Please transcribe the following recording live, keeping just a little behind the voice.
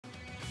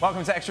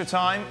Welcome to Extra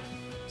Time.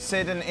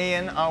 Sid and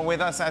Ian are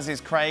with us, as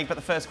is Craig. But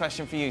the first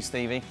question for you,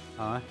 Stevie.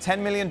 Aye. $10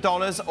 million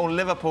or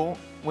Liverpool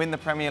win the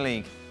Premier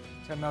League?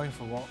 10 million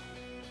for what?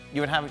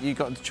 You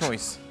got the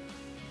choice.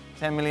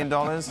 $10 million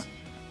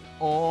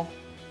or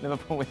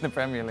Liverpool win the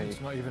Premier League? It's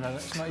not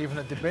even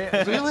a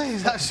debate. Really?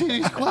 Is that a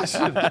serious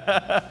question?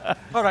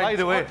 All right. By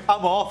the way,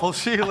 I'm off. I'll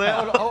see you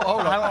later.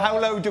 Hold on. How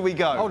low do we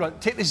go? Hold on.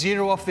 Take the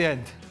zero off the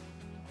end.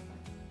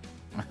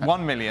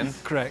 1 million.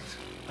 Correct.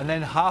 And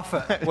then half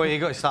it. Well, you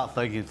got to start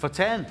thinking. For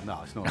 10?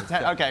 No, it's not.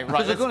 10, okay, right.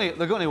 Because they're going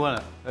to win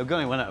it. They're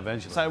going to win it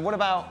eventually. So what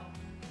about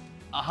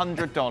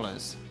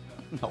 $100?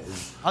 No.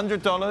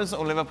 $100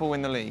 or Liverpool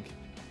win the league?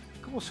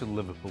 Of course,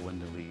 Liverpool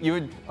win the league. You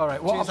would. All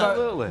right.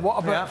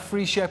 What about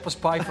free shepherd's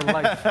pie for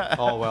life?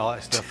 Oh well,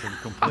 that's different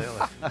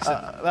completely. That's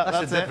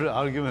a different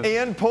argument.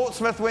 Ian,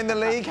 Portsmouth win the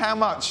league. How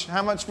much?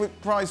 How much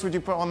price would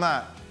you put on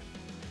that?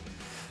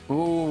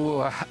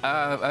 Ooh,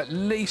 at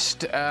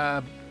least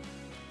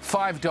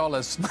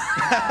 $5.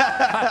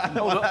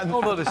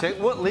 Hold on a sec.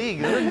 What league?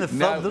 They're in the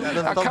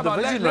third Come on,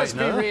 division let's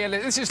right be now. real.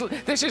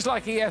 This is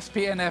like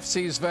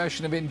ESPNFC's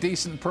version of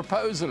Indecent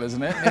Proposal,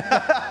 isn't it?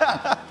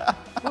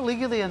 What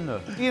league are they in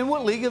now? Ian,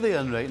 what league are they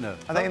in right now?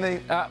 Are they in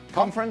the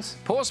conference?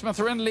 Portsmouth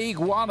are in League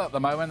One at the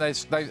moment.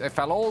 They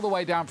fell all the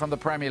way down from the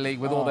Premier League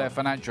with all their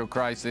financial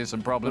crisis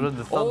and problems. They're in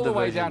the all the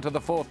way division. down to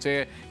the 4th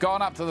tier,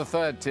 gone up to the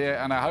 3rd tier,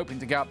 and are hoping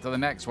to get up to the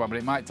next one, but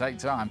it might take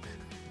time.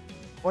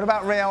 What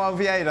about Real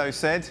Oviedo,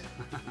 Sid?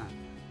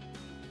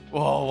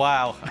 Oh,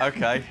 wow.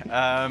 OK.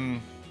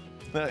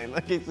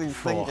 Look, he's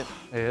thinking.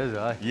 He is,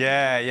 aye.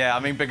 Yeah. I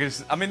mean,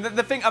 because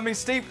the thing. I mean,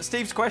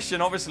 Steve's question,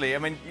 obviously. I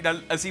mean, you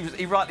know, as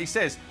he rightly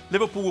says,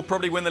 Liverpool will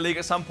probably win the league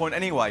at some point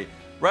anyway.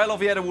 Real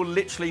Oviedo will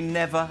literally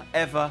never,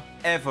 ever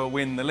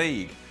win the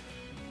league.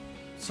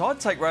 So I'd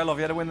take Real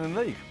Oviedo winning the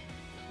league.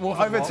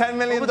 Well, over $10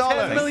 million. Over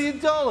 $10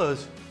 million?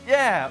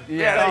 Yeah.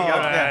 There you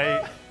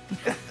go.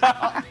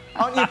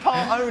 Aren't you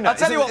part owner? I'll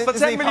tell you what, for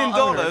 $10 million.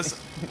 million.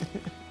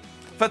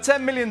 For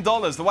 $10 million,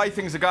 the way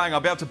things are going, I'll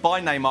be able to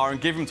buy Neymar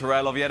and give him to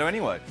Real Oviedo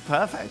anyway.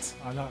 Perfect.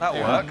 That'll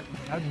work.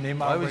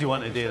 Why would you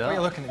want to do that? What are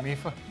you looking at me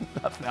for?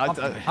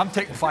 I I'm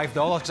taking $5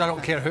 because I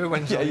don't care who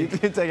wins. Yeah, you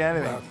can take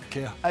anything. I don't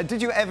care.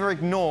 Did you ever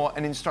ignore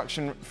an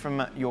instruction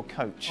from your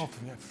coach? Oh,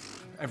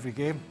 every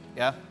game.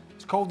 Yeah.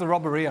 It's called the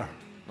rubber ear.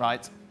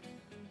 Right.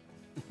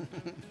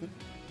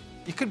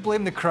 You could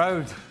blame the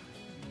crowd.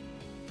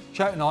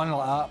 Shouting on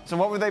like that. So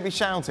what would they be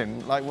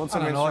shouting? Like, what's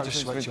some I don't know,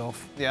 instructions? just switch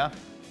off. Yeah.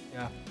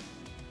 Yeah.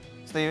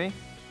 Stevie?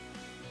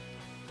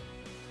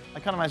 I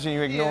can't imagine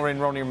you ignoring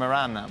Ronnie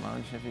Moran that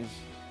much if he's...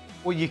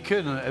 Well, you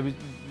couldn't. It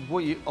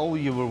was, all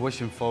you were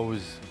wishing for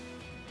was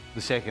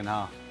the second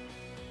half.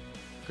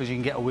 Because you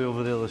can get away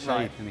over the other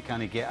side and they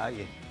can't get at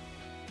you.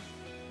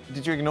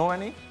 Did you ignore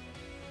any?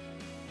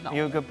 No. Are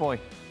you a good boy?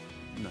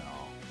 No.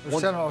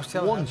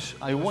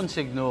 I once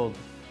ignored.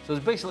 So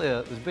there's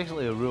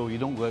basically a rule: you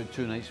don't go out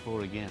 2 nights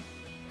for again.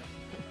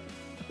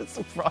 I'm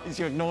surprised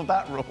you ignored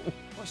that rule.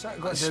 What's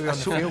that got to do with on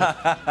the field?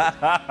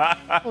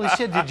 Well, he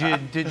said,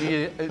 did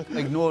you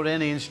ignore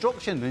any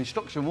instruction? The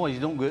instruction was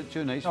you don't go out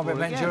 2 nights No, for but it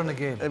meant again. during the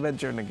game. They meant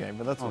during the game,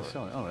 but that's all right.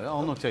 Sorry, all right.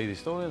 I'll not tell you the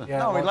story then. Yeah,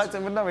 No, we'd it like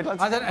was. to. No, we'd like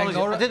to. I didn't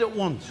ignore I it. did it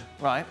once.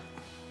 Right.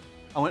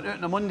 I went out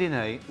on a Monday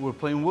night. We were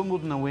playing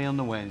Wimbledon away on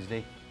the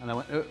Wednesday, and I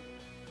went out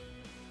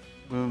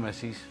with my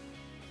missus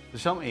for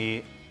something to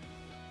eat.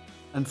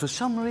 And for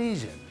some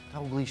reason, the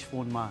police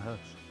phoned my house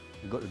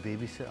and got the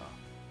babysitter.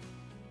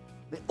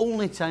 The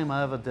only time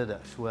I ever did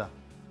it, I swear.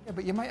 Yeah,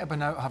 but you might have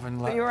been out having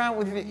like. But you're out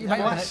with. You might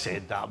Well, have I been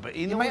said that, but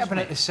he you knows might have been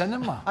me. at the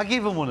cinema. I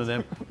gave him one of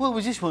them. Well,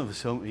 we just went for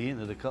something to eat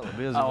and had a couple of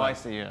beers. Oh, about. I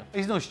see. Yeah.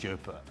 He's no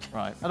stupid.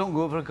 Right. I don't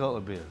go for a couple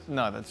of beers.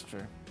 No, that's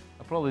true.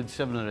 I probably had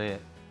 7 or 8,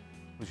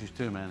 which was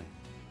too many.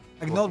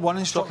 Ignored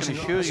one Stuck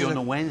instruction. in a shoe on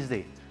a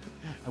Wednesday.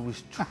 I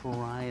was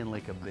trying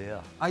like a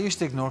bear. I used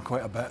to ignore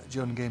quite a bit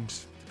during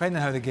games, depending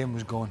on how the game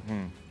was going.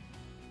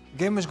 The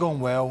game was going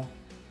well,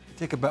 you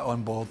take a bit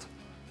on board,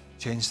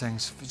 change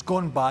things. If it's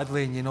going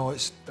badly and you know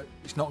it's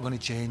not going to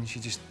change,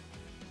 you just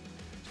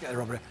get the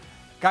rubber ear.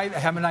 Guy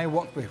that him and I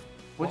worked with.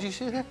 What did you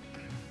say there?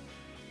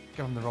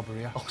 Give him the rubber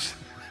ear.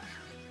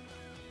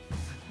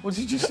 What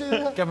did you say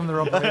there? Give him the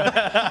rubber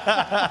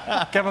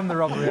ear. Give him the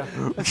rubber ear.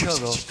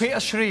 Peter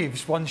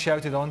Shreves once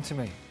shouted on to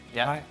me.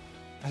 Yeah. Right?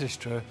 This is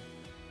true.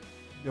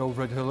 The old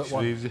Rude Hullet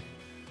one. Shrevesy.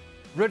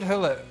 Rude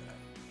Hullet.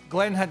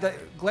 Glenn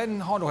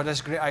Hoddle had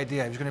this great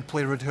idea. He was going to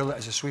play Rude Hullet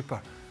as a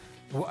sweeper.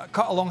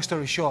 Cut a long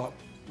story short,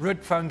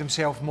 Rude found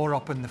himself more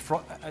up in the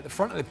front, at the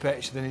front of the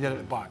pitch than he did at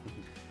the back.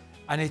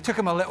 And it took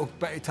him a little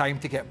bit of time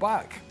to get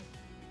back.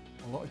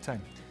 A lot of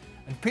time.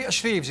 And Peter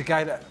Shreves, the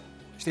guy that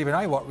Steve and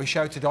I worked with,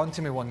 shouted on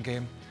to me one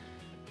game,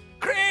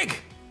 "Craig,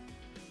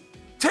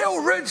 tell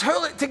Rude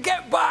Hullet to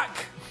get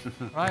back!"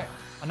 Right?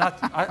 And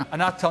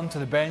I turned to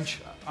the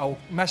bench. I'll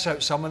miss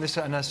out some of this,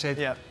 and I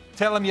said,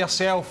 "Tell him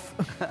yourself."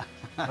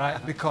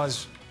 Right?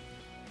 Because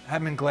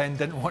him and Glenn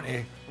didn't want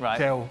to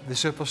tell the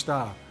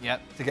superstar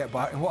to get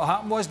back. And what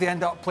happened was they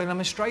ended up playing him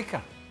as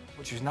striker,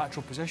 which was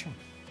natural position.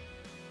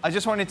 I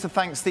just wanted to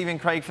thank Stevie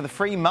and Craig for the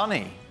free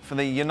money for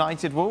the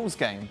United Wolves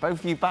game.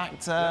 Both of you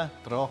backed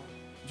Draw.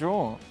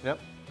 draw. Yep.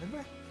 Did we?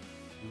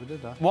 We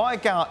did that. Why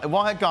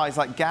are guys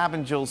like Gab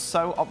and Jules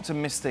so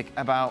optimistic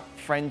about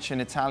French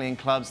and Italian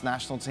clubs,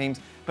 national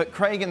teams, but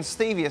Craig and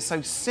Stevie are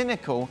so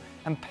cynical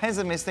and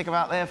pessimistic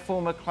about their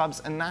former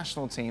clubs and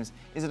national teams?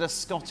 Is it a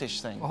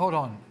Scottish thing? Well, hold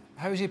on.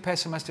 How is he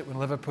pessimistic when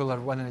Liverpool are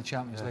winning the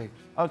Champions League?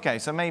 Okay,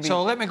 so maybe...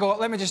 So let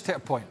me just take a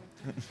point.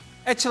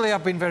 Italy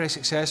have been very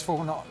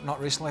successful,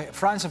 not recently.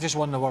 France have just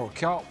won the World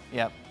Cup.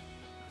 Yep.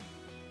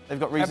 They've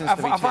got reasons to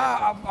be cheerful.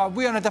 Are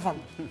we on a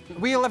different... Are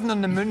we living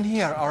on the moon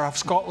here, or have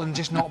Scotland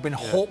just not been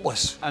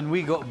hopeless? And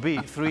we got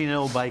beat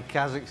 3-0 by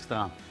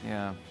Kazakhstan.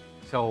 Yeah.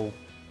 So,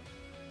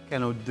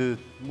 kind of do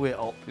wait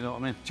up, you know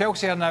what I mean?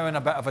 Chelsea are now in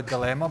a bit of a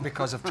dilemma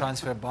because of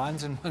transfer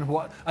bans and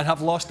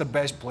have lost the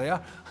best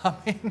player. I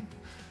mean...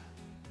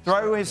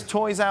 Throw his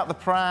toys out the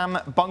pram,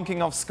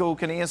 bunking off school.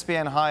 Can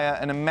ESPN hire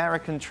an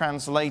American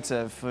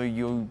translator for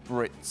you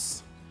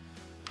Brits?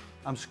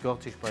 I'm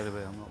Scottish, by the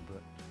way, I'm not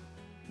Brit.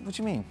 What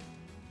do you mean?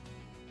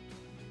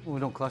 Well, we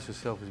don't class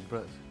ourselves as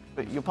Brits.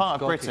 But you're part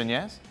of Britain,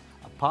 yes?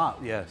 A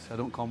part, yes. I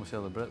don't call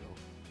myself a Brit,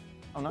 though.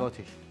 Oh, no?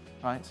 Scottish.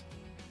 Right.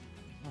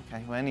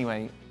 Okay, well,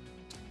 anyway,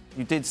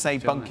 you did say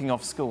bunking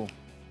off school.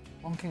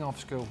 Bunking off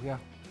school, yeah.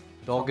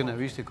 Dogging it.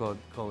 We used to call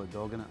it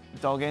dogging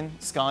it. Dogging,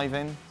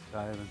 skiving.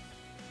 Skiving.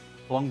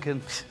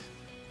 Plunking.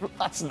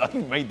 That's not,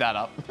 you made that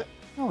up.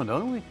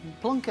 No, we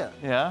plunk it.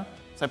 Yeah?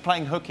 So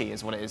playing hooky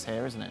is what it is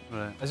here, isn't it?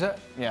 Right. Is it?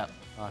 Yeah.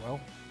 Well,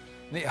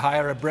 need to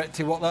hire a Brit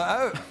to work that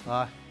out.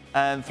 Aye.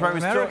 And throw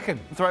his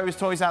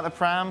toys out the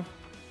pram.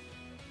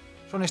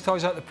 Throwing his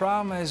toys out the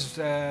pram has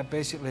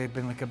basically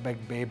been like a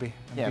big baby.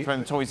 Yeah, throwing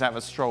the toys out of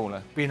a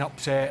stroller. Being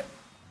upset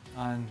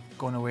and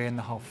going away in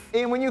the huff.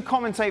 Ian, when you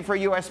commentate for a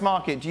US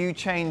market, do you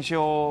change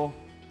your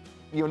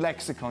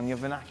lexicon, your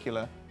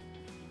vernacular?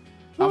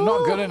 I'm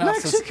not good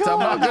enough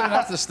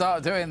to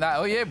start doing that.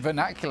 Oh yeah,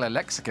 vernacular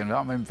lexicon.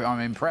 I'm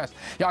impressed.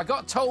 Yeah, I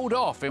got told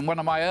off in one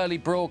of my early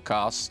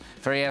broadcasts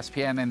for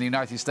ESPN in the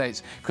United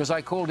States because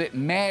I called it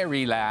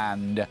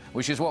Maryland,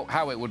 which is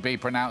how it would be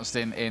pronounced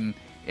in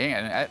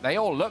England. They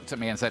all looked at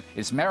me and said,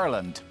 "It's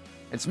Maryland.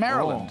 It's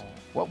Maryland.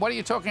 Oh. What are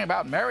you talking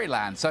about,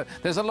 Maryland?" So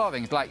there's a lot of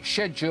things like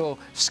schedule.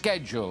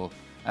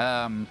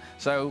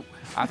 So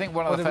I think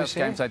one of the first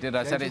games I did,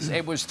 I said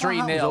it was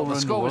 3-0. The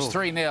score was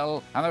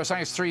 3-0, and they were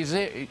saying it's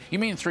 3-0. You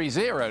mean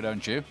 3-0,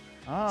 don't you?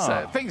 Oh.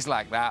 So things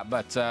like that,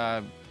 but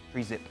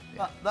 3-zip.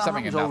 That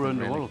something happens in all nothing, around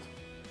the really. world.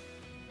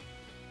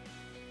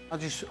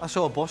 I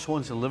saw a bus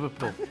once in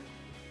Liverpool,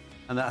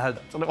 and it had.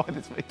 I don't know why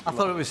this makes I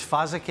thought it was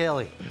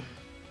Fazzakelly.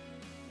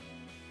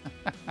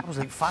 I was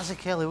like,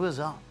 Fazzakelly, where's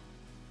that?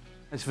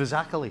 It's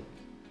Vizzacali.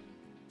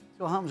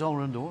 So it happens all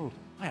around the world.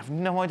 I have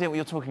no idea what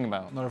you're talking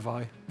about. Nor have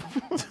I.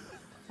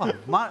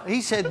 Well,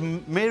 he said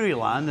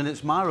Maryland and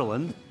it's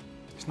Maryland.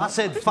 I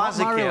said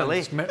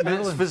Fazzakelly and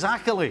it's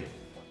Vizzacali.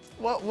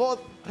 What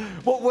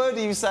word are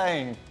you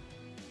saying?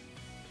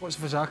 What's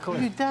Are you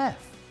Vizzacali? deaf?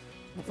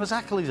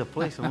 Vizzacali's a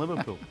place in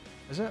Liverpool.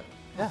 Is it?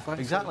 Yeah,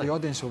 Thanks. exactly. The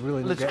audience will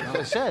really Well, get that's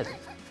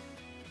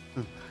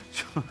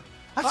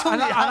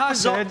what I that.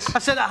 said. I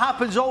said it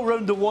happens all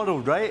around the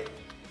world, right?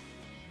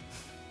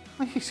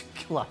 Why are you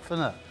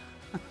laughing at?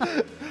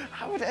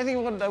 How would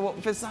anyone know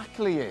what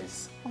Vizzacali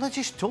is? Well, I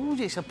just told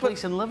you it's a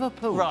place in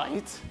Liverpool.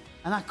 Right.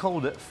 And I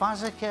called it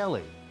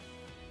Fazzakelly.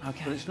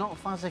 Okay. But it's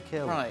not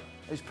Fazzakelly. Right.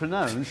 It's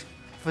pronounced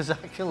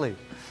Fazzakelly.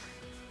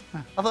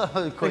 I thought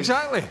that was quite...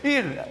 Exactly.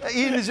 Ian,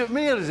 is it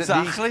me or is it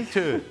Exactly. these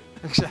two?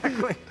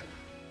 Exactly.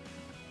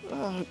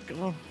 Oh,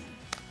 God.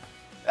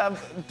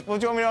 Well,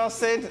 do you want me to ask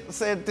Sid?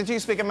 Sid, did you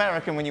speak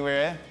American when you were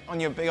here on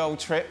your big old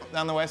trip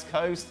down the West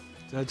Coast?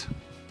 Did.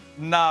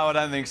 No, I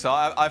don't think so.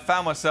 I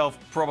found myself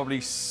probably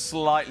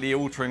slightly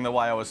altering the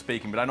way I was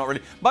speaking, but I not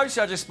really.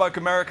 Mostly I just spoke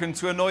American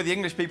to annoy the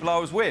English people I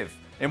was with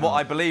in what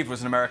I believed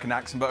was an American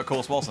accent, but of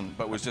course wasn't,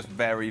 but was just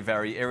very,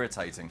 very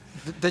irritating.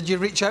 Did you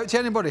reach out to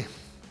anybody?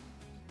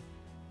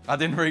 I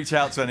didn't reach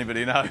out to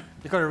anybody, no.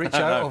 You've got to reach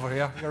out over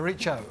here. You've got to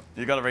reach out.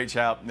 You got to reach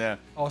out, yeah.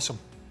 Awesome.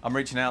 I'm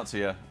reaching out to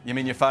you. You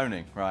mean you're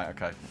phoning? Right,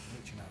 okay.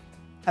 Reaching out.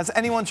 Has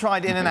anyone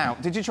tried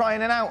In-N-Out? Did you try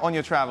In-N-Out on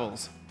your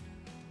travels?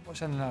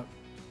 What's in and out?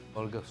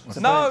 Burgers.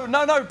 No,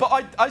 but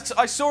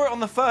I saw it on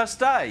the first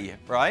day,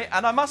 right?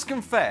 And I must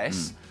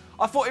confess,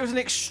 I thought it was an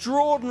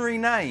extraordinary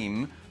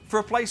name for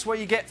a place where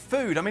you get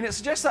food. I mean, it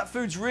suggests that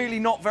food's really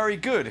not very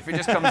good if it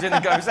just comes in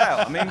and goes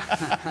out. I mean,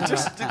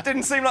 it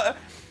didn't seem like...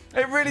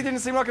 It really didn't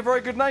seem like a very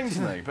good name to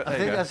me. But I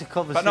think that's a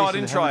conversation but no, I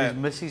didn't try it. his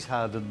missus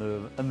had in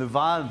the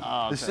van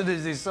as soon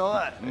as they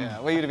saw it. Yeah,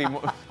 well, you'd have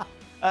been...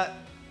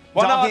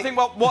 Well, no, I think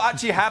what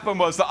actually happened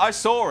was that I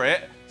saw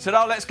it, said,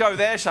 "Oh, let's go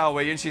there, shall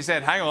we?" And she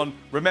said, "Hang on,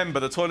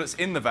 remember, the toilet's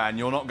in the van,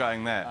 you're not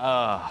going there."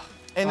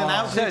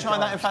 In-N-Out, did you try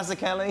that in Sid,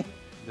 Fazzakelly?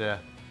 Yeah.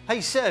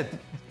 Hey, Sid,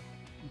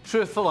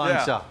 truthful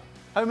answer.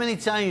 How many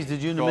times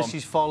did you and the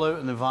missus fall out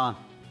in the van?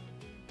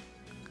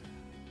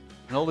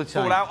 And all the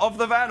time. Fall out of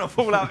the van or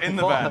fall out in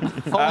the van?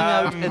 Falling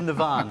out in the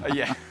van.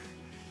 Yeah.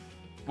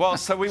 Well,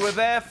 so we were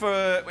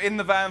there in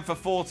the van for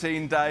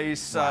 14 days,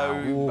 so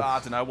I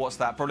don't know, what's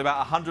that? Probably about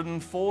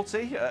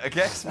 140, I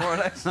guess, more or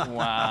less.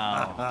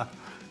 Wow.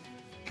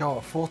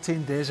 God,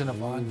 14 days in a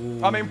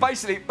van. I mean,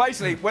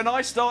 basically, when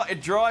I started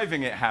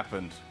driving, it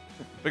happened.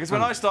 Because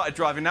when I started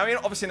driving, now,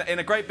 obviously, in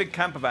a great big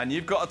camper van,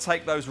 you've got to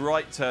take those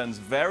right turns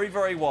very,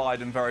 very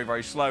wide and very,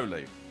 very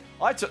slowly.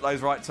 I took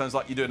those right turns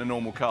like you do in a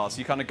normal car. So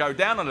you kind of go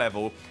down a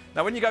level.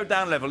 Now, when you go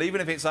down a level,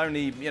 even if it's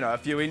only, you know, a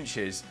few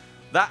inches,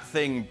 that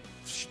thing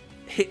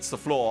hits the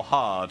floor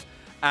hard.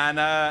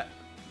 And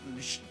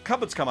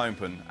cupboards come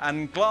open,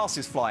 and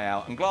glasses fly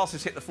out, and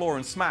glasses hit the floor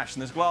and smash,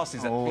 and there's glass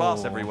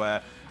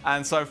everywhere.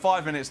 And so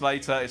 5 minutes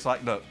later, it's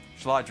like, look,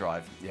 shall I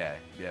drive? Yeah,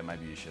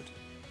 maybe you should.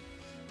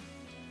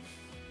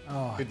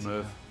 Oh, Good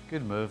move.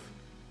 Good move.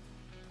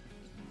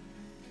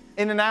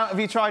 In and out, have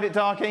you tried it,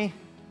 Darke?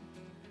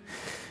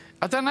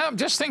 I don't know. I'm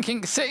just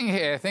thinking, sitting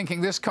here,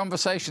 thinking this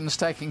conversation's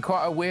taking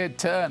quite a weird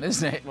turn,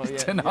 isn't it,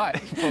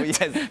 tonight? Yeah. Well,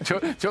 yes.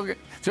 Talking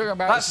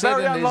about That's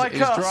very unlike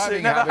his us. driving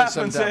It never habits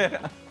happens and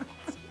here.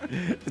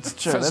 It's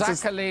true.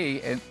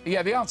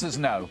 Yeah, the answer's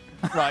no.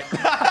 Right.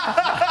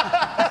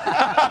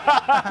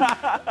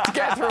 To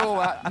get through all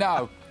that,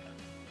 no.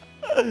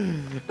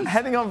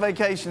 Heading on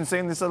vacation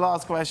soon. This is the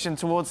last question,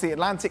 towards the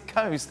Atlantic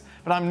coast,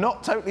 but I'm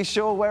not totally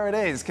sure where it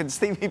is. Can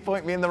Stevie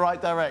point me in the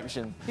right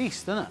direction?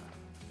 East, isn't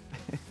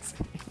it?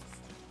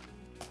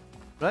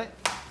 Right?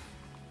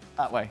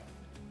 That way.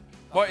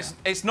 Well,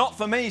 it's not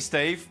for me,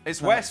 Steve.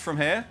 It's west from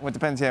here. Well, it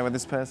depends, yeah, where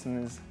this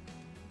person is.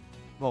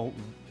 Well,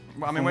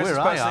 I mean, where's this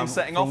person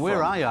setting off from?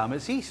 Where I am,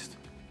 it's east.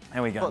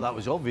 There we go. Well, that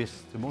was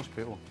obvious to most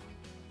people.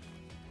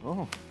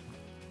 Oh.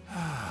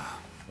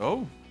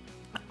 Oh.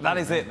 That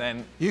is it,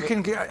 then. You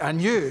can get,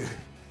 and you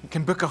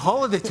can book a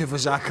holiday to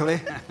Fazakerley.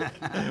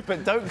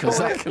 But don't call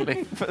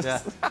Fazakerley. it...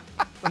 Yeah.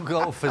 Don't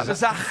go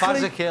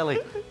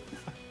Fazakerley.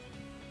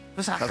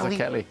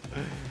 Fazakerley.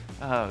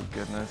 Oh,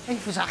 goodness. Hey,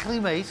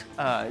 Fazakerley, mate.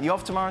 You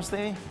off tomorrow,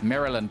 Stevie?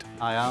 Maryland.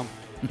 I am.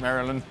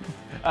 Maryland.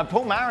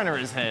 Paul Mariner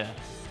is here.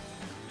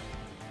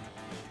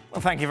 Well,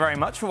 thank you very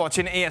much for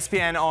watching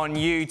ESPN on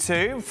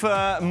YouTube.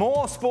 For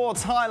more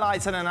sports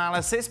highlights and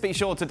analysis, be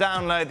sure to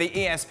download the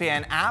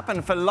ESPN app.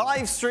 And for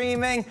live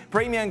streaming,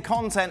 premium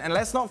content, and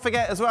let's not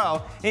forget as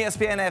well,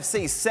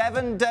 ESPNFC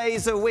 7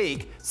 days a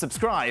week.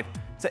 Subscribe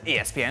to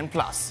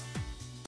ESPN+.